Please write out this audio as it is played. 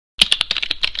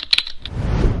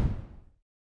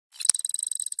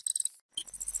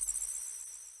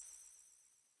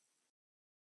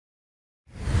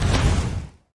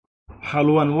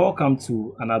Hello and welcome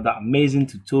to another amazing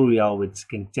tutorial with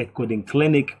KingTech Coding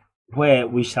Clinic, where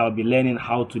we shall be learning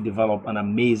how to develop an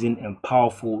amazing and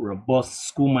powerful, robust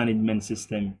school management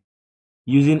system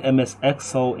using MS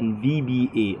Excel and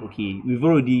VBA. Okay, we've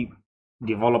already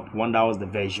developed one that was the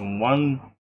version 1,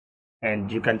 and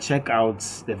you can check out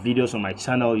the videos on my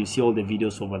channel. You see all the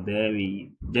videos over there.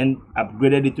 We then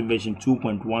upgraded it to version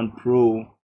 2.1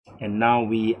 Pro. And now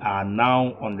we are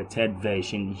on the third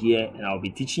version here, and I'll be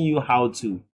teaching you how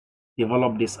to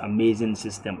develop this amazing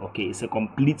system. Okay, it's a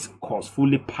complete course,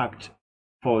 fully packed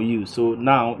for you. So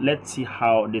now let's see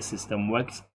how this system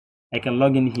works. I can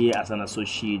log in here as an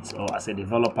associate or as a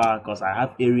developer because I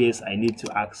have areas I need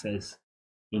to access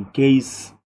in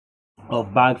case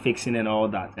of bug fixing and all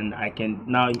that. And I can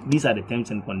now, these are the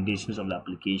terms and conditions of the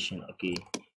application. Okay,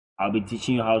 I'll be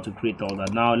teaching you how to create all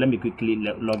that. Now let me quickly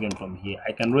log in from here.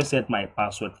 I can reset my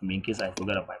password for me in case I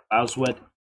forgot my password.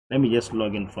 Let me just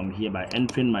log in from here by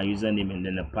entering my username and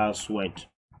then the password.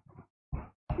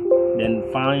 Then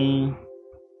find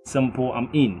simple. I'm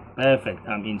in. Perfect,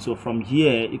 I'm in. So from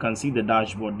here you can see the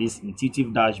dashboard, this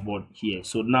intuitive dashboard here.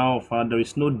 So now there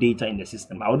is no data in the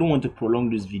system. I wouldn't want to prolong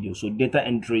this video, so data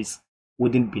entries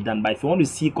wouldn't be done. But if you want to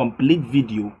see complete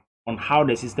video on how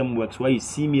the system works, where you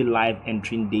see me live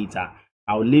entering data,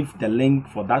 I'll leave the link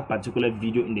for that particular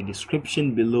video in the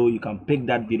description below. You can pick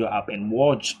that video up and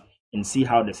watch and see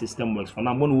how the system works. For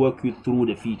now, I'm going to walk you through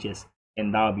the features,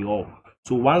 and that'll be all.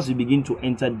 So once you begin to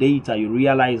enter data, you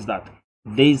realize that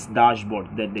this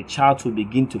dashboard, that the chart will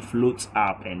begin to float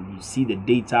up, and you see the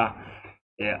data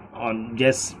on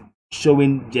just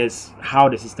showing just how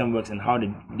the system works and how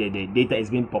the data is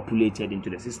being populated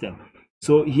into the system.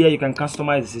 So here you can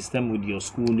customize the system with your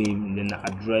school name and then the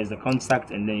address, the contact,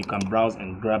 and then you can browse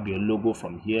and grab your logo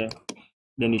from here.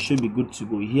 Then it should be good to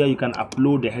go. Here you can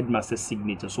upload the headmaster's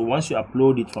signature. So once you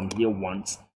upload it from here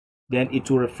once, then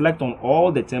it will reflect on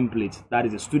all the templates, that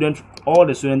is the student, all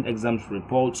the student exams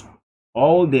reports,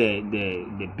 all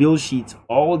the bill sheets,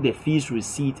 all the fees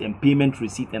receipt and payment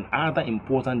receipt, and other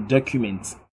important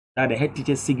documents that the head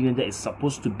teacher's signature is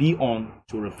supposed to be on,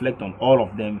 to reflect on all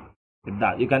of them. With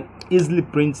that, you can easily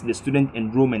print the student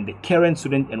enrollment, the current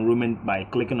student enrollment, by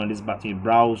clicking on this button. You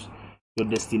browse your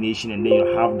destination and then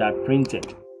you have that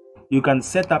printed. You can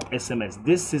set up SMS.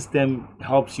 This system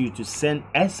helps you to send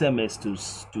SMS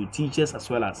to teachers as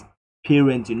well as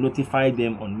parents. You notify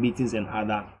them on meetings and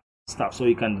other stuff. So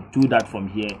you can do that from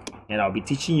here, and I'll be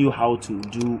teaching you how to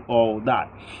do all that.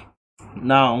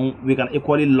 Now we can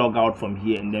equally log out from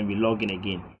here and then we log in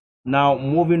again. Now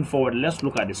moving forward, let's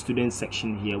look at the student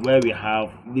section here, where we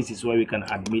have, this is where we can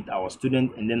admit our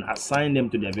student and then assign them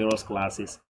to their various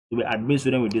classes. So we admit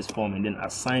student with this form and then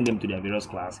assign them to their various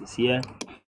classes. Here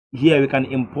we can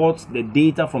import the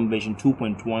data from version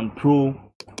 2.1 Pro.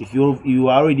 If you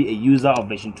are already a user of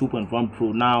version 2.1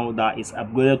 Pro now that is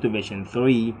upgraded to version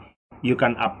 3, you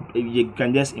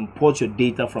can just import your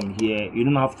data from here. You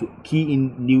don't have to key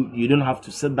in new, you don't have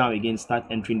to sit down again, start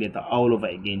entering data all over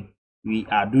again. We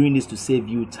are doing this to save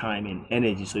you time and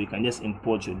energy, so you can just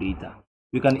import your data.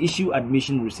 You can issue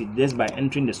admission receipt just by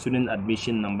entering the student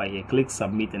admission number here. Click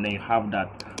submit and then you have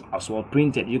that as well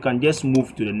printed. You can just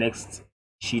move to the next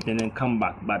sheet and then come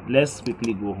back, but let's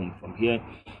quickly go home from here.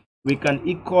 We can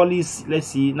equally, let's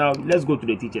see, now let's go to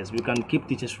the teachers. We can keep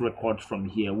teachers records from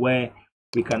here, where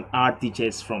we can add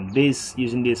teachers from this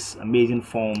using this amazing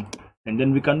form, and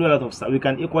then we can do a lot of stuff. We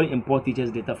can equally import teachers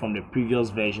data from the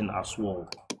previous version as well.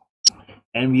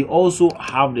 And we also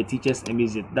have the teachers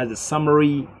image, that's the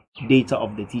summary data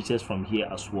of the teachers from here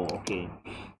as well. Okay,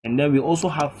 and then we also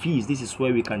have fees. This is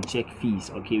where we can check fees.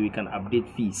 Okay, we can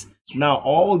update fees. Now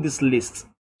all this list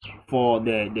for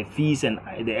the fees and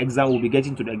the exam, will be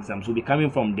getting to the exams, will be coming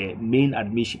from the main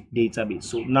admission database.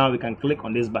 So now we can click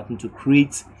on this button to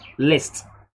create list,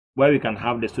 where we can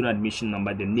have the student admission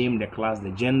number, the name, the class, the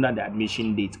gender, the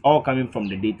admission date, all coming from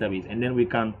the database. And then we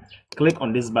can click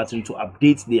on this button to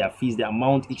update their fees, the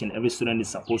amount each and every student is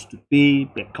supposed to pay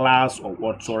per class or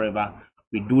whatsoever.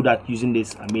 We do that using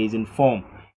this amazing form.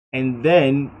 And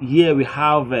then here we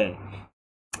have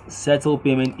settle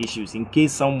payment issues. In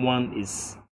case someone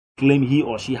is claiming he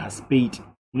or she has paid,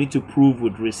 you need to prove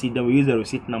with receipt. Then we use the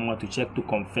receipt number to check to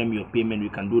confirm your payment. We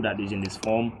can do that using this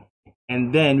form.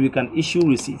 And then we can issue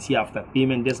receipts here after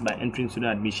payment just by entering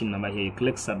student admission number here. You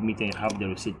click submit and you have the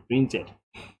receipt printed.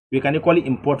 We can equally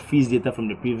import fees data from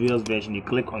the previous version. You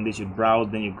click on this, you browse,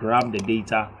 then you grab the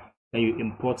data, then you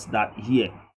import that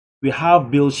here. We have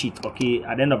bill sheet. Okay,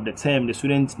 at the end of the term, the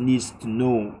student needs to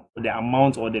know the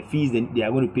amount or the fees they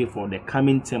are going to pay for the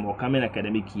coming term or coming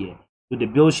academic year. So the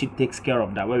bill sheet takes care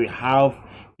of that, where we have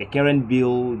the current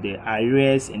bill, the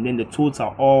arrears, and then the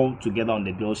total all together on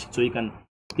the bill sheet. So you can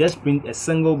just print a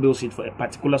single bill sheet for a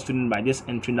particular student by just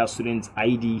entering that student's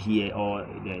ID here or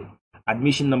the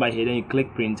admission number here. Then you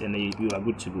click print, and then you are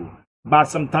good to go. But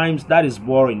sometimes that is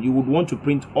boring. You would want to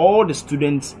print all the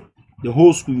students, the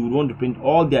whole school. You would want to print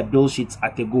all their bill sheets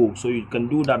at a go. So you can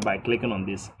do that by clicking on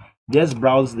this. Just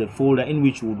browse the folder in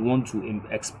which you would want to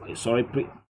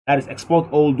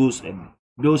export all those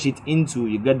bill sheets into.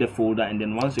 You get the folder, and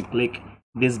then once you click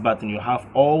this button, you have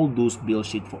all those bill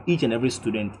sheets for each and every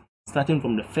student, starting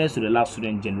from the first to the last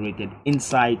student, generated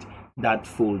inside that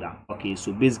folder. Okay,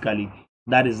 so basically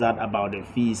that is that about the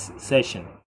fees session.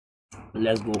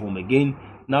 Let's go home again.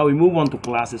 Now we move on to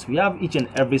classes. We have each and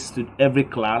every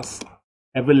class,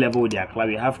 every level with their class.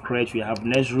 We have crèche, we have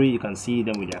nursery. You can see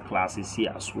them with their classes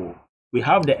here as well. We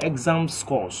have the exam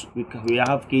scores. We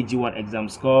have KG1 exam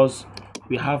scores.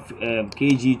 We have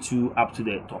KG2 up to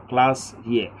the top class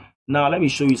here. Now let me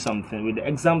show you something. With the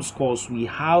exam scores, we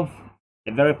have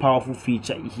a very powerful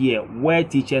feature here where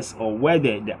teachers or where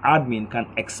the admin can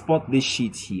export this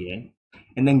sheet here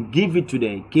and then give it to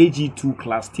the KG2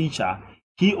 class teacher.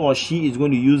 He or she is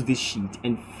going to use this sheet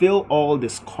and fill all the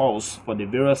scores for the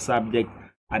various subjects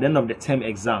at the end of the term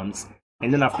exams,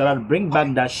 and then after that bring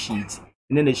back that sheet,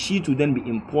 and then the sheet will then be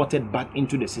imported back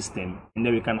into the system, and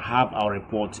then we can have our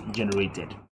report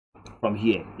generated from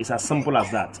here. It's as simple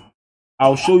as that.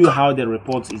 I'll show you how the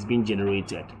report is being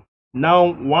generated.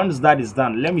 Now once that is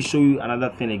done, let me show you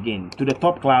another thing again. To the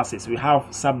top classes, we have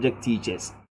subject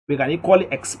teachers. We can equally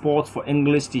export for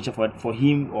English teacher for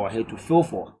him or her to fill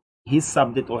for his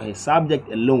subject or her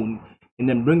subject alone, and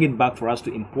then bring it back for us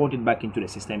to import it back into the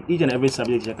system. Each and every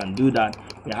subject teacher can do that.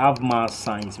 We have math,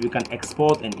 science. We can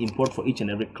export and import for each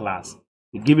and every class.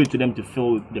 We give it to them to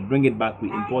fill, they bring it back,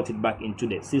 we import it back into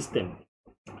the system.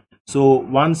 So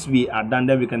once we are done,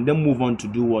 then we can then move on to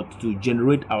do what? To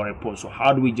generate our report. So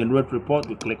how do we generate report?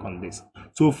 We click on this.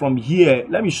 So from here,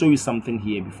 let me show you something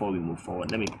here before we move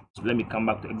forward. Let me come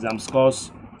back to exam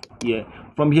scores. Yeah,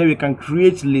 from here we can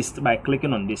create list by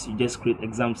clicking on this. You just create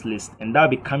exams list, and that'll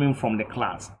be coming from the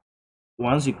class.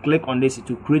 Once you click on this, it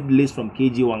will create list from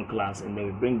KG1 class, and then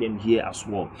we bring them here as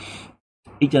well.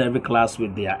 Each and every class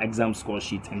with their exam score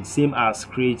sheet, and same as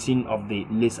creating of the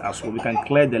list as well. We can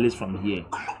clear the list from here.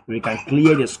 We can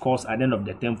clear the scores at the end of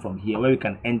the term from here, where we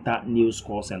can enter new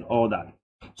scores and all that.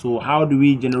 So how do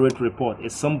we generate report?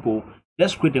 It's simple.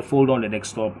 Just create a folder on the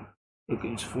desktop.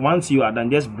 Okay, once you are done,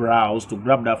 just browse to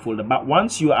grab that folder. But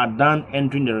once you are done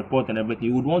entering the report and everything,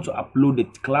 you would want to upload the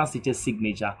class teacher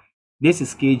signature. This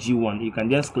is KG1. You can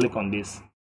just click on this.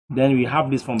 Then we have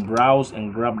this from browse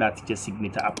and grab that teacher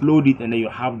signature, upload it, and then you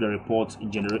have the report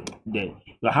generated. You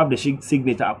have the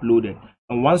signature uploaded,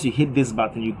 and once you hit this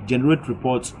button, you generate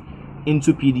reports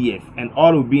into PDF, and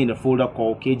all will be in a folder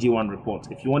called KG1 report.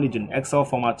 If you want it in Excel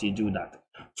format, you do that.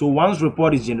 So once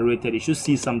report is generated, you should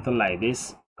see something like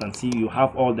this. You can see you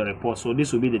have all the reports. So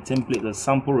this will be the template, the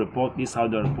sample report. This is how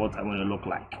the reports are going to look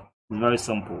like. It's very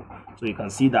simple. So you can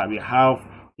see that we have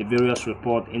the various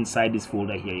report inside this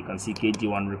folder here. You can see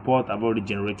KG1 report. I've already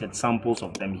generated samples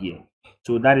of them here.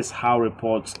 So that is how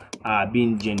reports are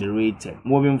being generated.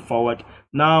 Moving forward,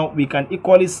 now we can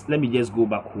equally, let me just go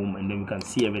back home and then we can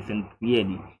see everything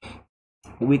clearly.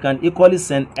 We can equally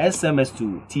send SMS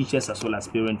to teachers as well as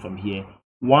parents from here.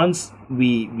 Once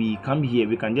we come here,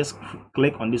 we can just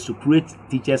click on this to create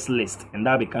teachers list, and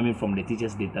that'll be coming from the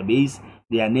teachers database,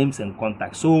 their names and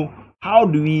contacts. So how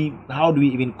do we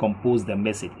even compose the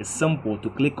message? It's simple. To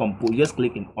click compose, just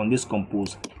click on this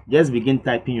compose, just begin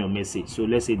typing your message. So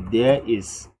let's say there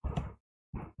is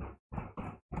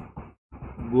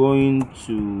going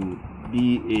to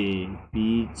be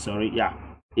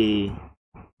a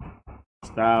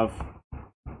staff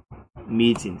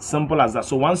meeting. Simple as that.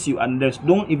 So once you understand,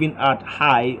 don't even add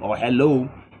hi or hello.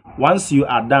 Once you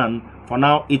are done, for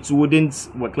now it wouldn't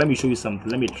work. Let me show you something.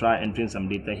 Let me try entering some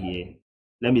data here.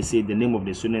 Let me say the name of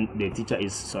the student, the teacher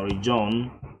is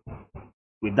John.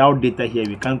 Without data here,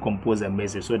 we can't compose a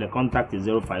message. So the contact is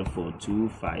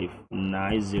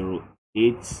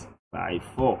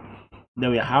 0542590854.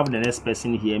 Then we have the next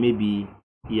person here, maybe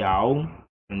Yao,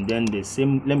 and then the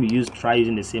same. Let me try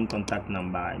using the same contact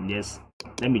number, and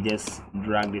let me just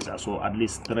drag this as well. At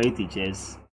least 3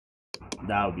 teachers,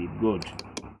 that would be good.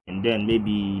 And then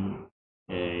maybe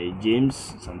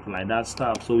James, something like that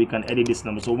stuff. So we can edit this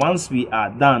number. So once we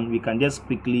are done, we can just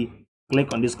quickly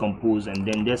click on this compose and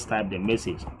then just type the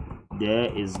message. There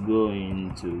is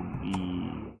going to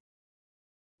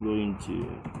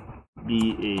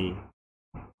be a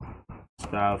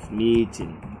staff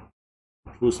meeting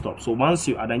full stop. So once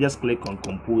you are done, just click on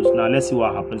compose. Now let's see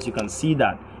what happens. You can see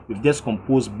that we've just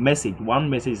composed message. One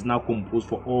message is now composed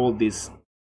for all these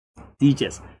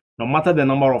teachers. No matter the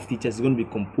number of teachers, it's going to be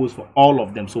composed for all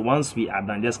of them. So once we are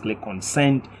done, just click on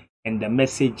send, and the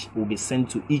message will be sent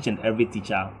to each and every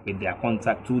teacher with their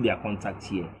contact, to their contact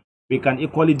here. We can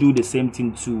equally do the same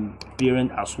thing to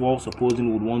parent as well. Supposing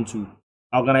we would want to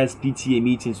organize PTA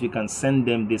meetings, we can send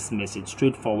them this message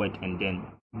straightforward, and then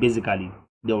basically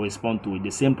they'll respond to it.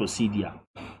 The same procedure.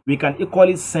 We can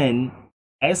equally send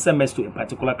SMS to a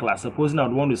particular class. Supposing I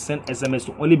would want to send SMS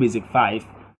to only basic 5,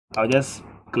 I'll just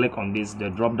click on this, the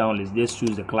drop down list, just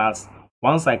choose the class.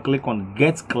 Once I click on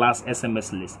get class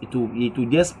SMS list, it will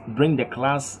just bring the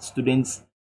class students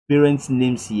parents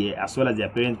names here as well as their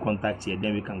parent contact here.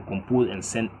 Then we can compose and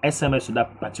send SMS to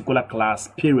that particular class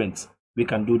parents. We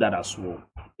can do that as well.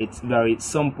 It's very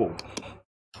simple.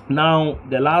 Now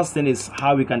the last thing is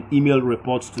how we can email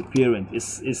reports to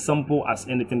parents. It's simple as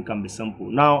anything can be simple.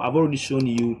 Now I've already shown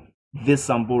you this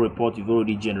sample report you've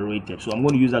already generated, so I'm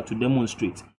going to use that to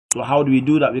demonstrate. So how do we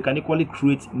do that? We can equally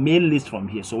create mail list from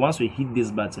here. So once we hit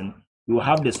this button, we will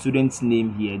have the student's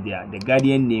name here, the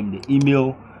guardian name, the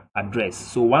email address.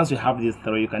 So once we have these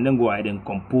three, you can then go ahead and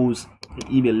compose the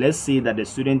email. Let's say that the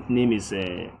student name is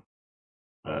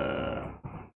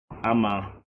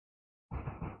Ama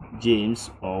James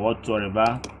or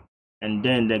whatsoever, and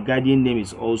then the guardian name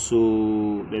is also,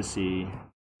 let's say,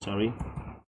 sorry,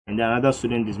 and then another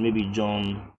student is maybe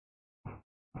John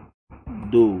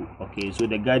Doe. Okay, so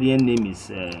the guardian name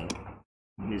is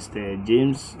Mr.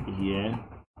 James here,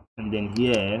 and then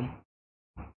here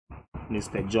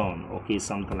Mr. John. Okay,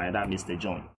 something like that. Mr.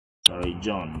 John, sorry,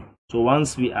 John. So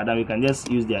once we add them, we can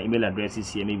just use their email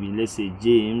addresses here. Maybe let's say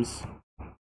James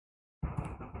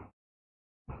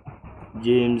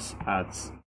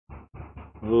at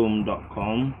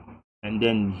home.com, and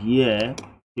then here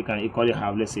you can equally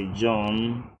have, let's say,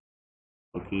 John,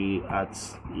 okay, at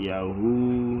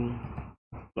yahoo.com.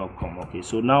 Okay,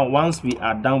 so now once we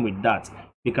are done with that,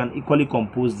 we can equally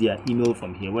compose their email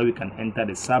from here, where we can enter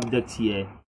the subject here.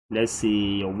 Let's say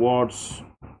your words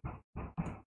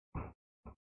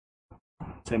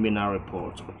terminal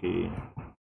report. Okay,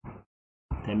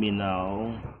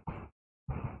 terminal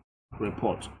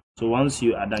report. So once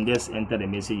you are done, just enter the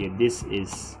message here. This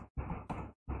is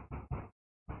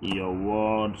your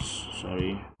words,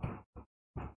 sorry,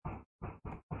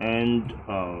 end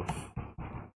of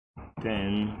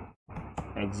 10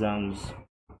 exams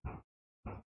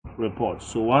report.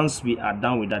 So once we are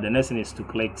done with that, the next thing is to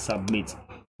click submit.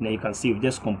 Now you can see we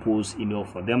just compose email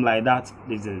for them like that.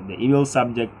 This is the email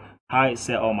subject. Hi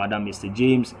sir or madam Mr.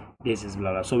 James, this is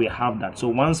blah blah. So we have that. So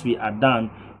once we are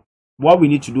done, what we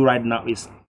need to do right now is,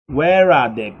 where are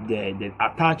the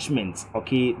attachments?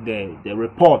 Okay, the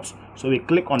report. So we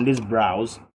click on this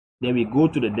browse, then we go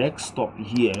to the desktop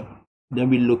here, then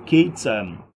we locate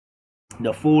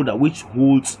the folder which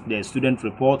holds the student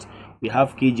report. We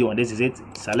have KG1, this is it.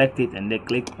 Select it and then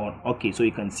click on OK. So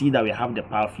you can see that we have the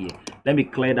path here. Let me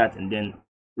clear that and then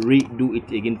redo it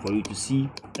again for you to see.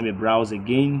 Let me browse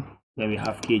again. Then we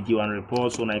have KG1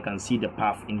 report. So now you can see the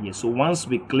path in here. So once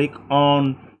we click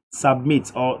on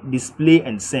submit or display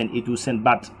and send, it will send,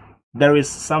 but there is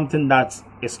something that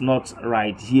is not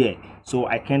right here. So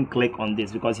I can't click on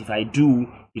this, because if I do,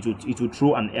 it will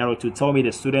throw an error to tell me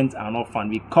the students are not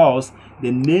found, because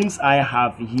the names I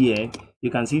have here, you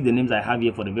can see the names I have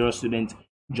here for the various students: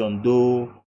 John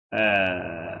Doe,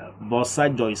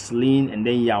 Bossa, Joycelyn, and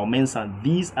then Yao Mensa.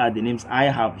 These are the names I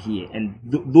have here, and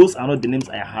those are not the names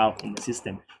I have in the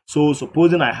system. So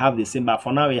supposing I have the same, but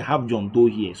for now I have John Doe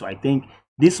here, so I think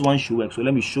this one should work. So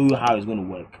let me show you how it's going to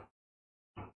work.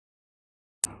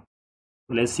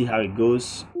 Let's see how it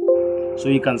goes. So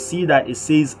you can see that it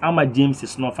says Ama James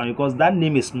is not found, because that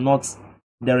name is not,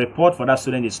 the report for that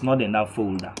student is not in that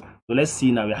folder. So let's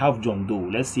see now, we have John Doe.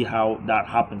 Let's see how that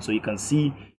happens. So you can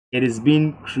see it is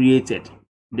being created.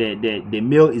 The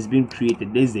mail is being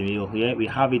created. There's the mail here. We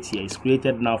have it here. It's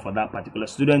created now for that particular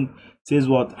student. It says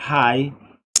what? Hi,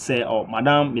 sir or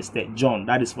madam Mr. John.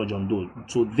 That is for John Doe.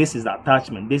 So this is the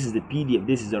attachment. This is the PDF.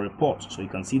 This is the report. So you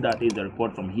can see that is the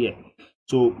report from here.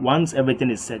 So once everything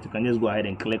is set, you can just go ahead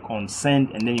and click on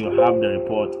send, and then you have the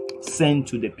report sent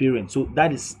to the parent. So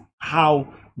that is how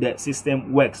the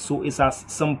system works. So it's as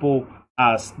simple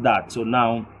as that. So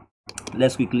now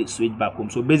let's quickly switch back home.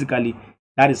 So basically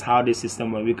that is how the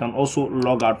system works. We can also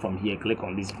log out from here. Click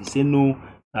on this. If you say no,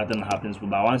 nothing happens,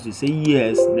 but once you say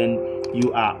yes, then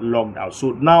you are logged out.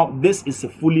 So now this is a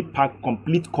fully packed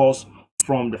complete course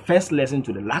from the first lesson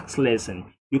to the last lesson.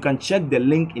 You can check the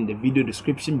link in the video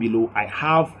description below. I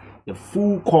have the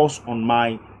full course on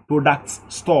my product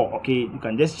store. Okay, you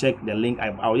can just check the link.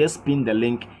 I'll just pin the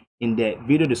link in the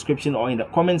video description or in the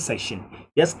comment section.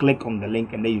 Just click on the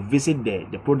link and then you visit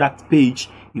the product page.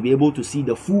 You'll be able to see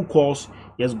the full course.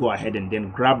 Just go ahead and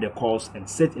then grab the course and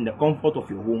sit in the comfort of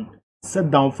your home.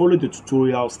 Sit down, follow the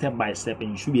tutorial step by step,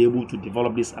 and you should be able to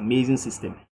develop this amazing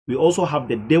system. We also have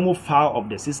the demo file of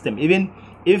the system. Even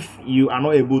if you are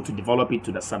not able to develop it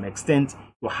to some extent,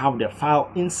 you have the file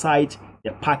inside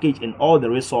the package and all the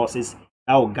resources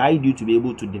that will guide you to be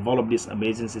able to develop this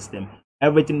amazing system.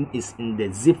 Everything is in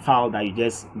the zip file that you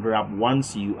just grab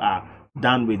once you are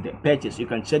done with the purchase. You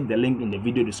can check the link in the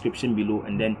video description below,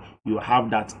 and then you have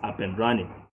that up and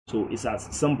running. So it's as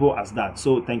simple as that.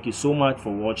 So thank you so much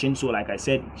for watching. So like I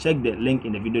said, check the link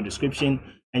in the video description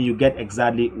and you get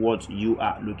exactly what you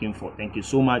are looking for. Thank you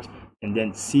so much, and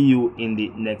then see you in the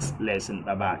next lesson.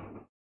 Bye bye.